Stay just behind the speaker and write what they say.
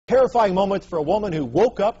Terrifying moments for a woman who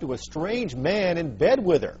woke up to a strange man in bed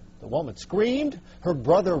with her. The woman screamed. Her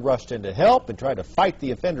brother rushed in to help and tried to fight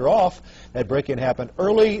the offender off. That break-in happened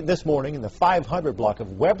early this morning in the 500 block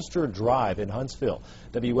of Webster Drive in Huntsville.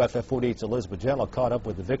 WFF 48's Elizabeth Gentle caught up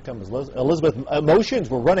with the victim. Elizabeth, emotions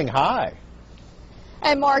were running high.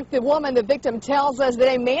 And Mark, the woman, the victim, tells us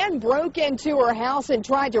that a man broke into her house and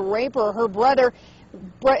tried to rape her. Her brother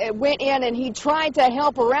went in and he tried to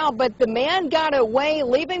help her out, but the man got away,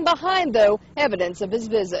 leaving behind, though, evidence of his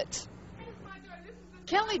visit.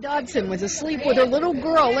 Kelly Dodson was asleep with her little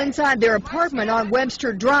girl inside their apartment on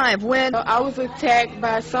Webster Drive when I was attacked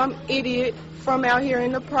by some idiot from out here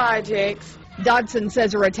in the projects. Dodson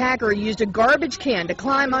says her attacker used a garbage can to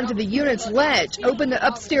climb onto the unit's ledge, opened the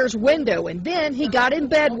upstairs window, and then he got in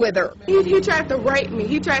bed with her. He tried to rape me.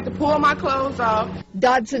 He tried to pull my clothes off.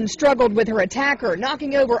 Dodson struggled with her attacker,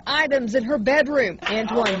 knocking over items in her bedroom.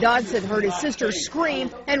 Antoine Dodson heard his sister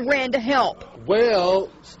scream and ran to help. Well,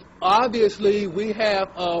 obviously, we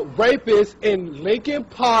have a rapist in Lincoln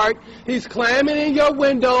Park. He's climbing in your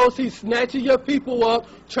windows. He's snatching your people up,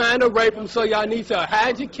 trying to rape them. So y'all need to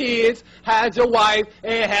hide your kids, hide your wife,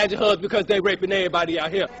 and hide your husband because they're raping everybody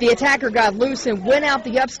out here. The attacker got loose and went out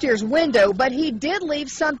the upstairs window, but he did leave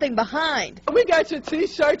something behind. We got your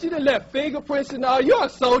T-shirt. You done left fingerprints and all. You are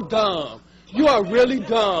so dumb. You are really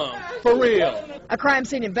dumb, for real. A crime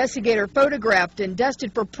scene investigator photographed and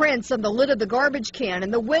dusted for prints on the lid of the garbage can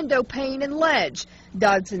and the window pane and ledge.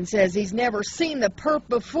 Dodson says he's never seen the perp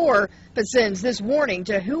before, but sends this warning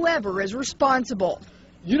to whoever is responsible.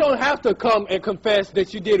 You don't have to come and confess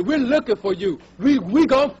that you did it. We're looking for you. We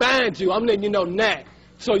gonna find you. I'm letting you know now,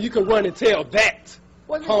 so you can run and tell that,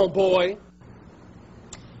 homeboy.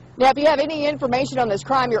 Now, if you have any information on this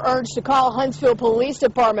crime, you're urged to call Huntsville Police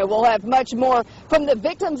Department. We'll have much more from the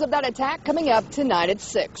victims of that attack coming up tonight at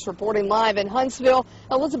 6. Reporting live in Huntsville,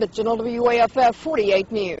 Elizabeth Gentle, WAFF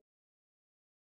 48 News.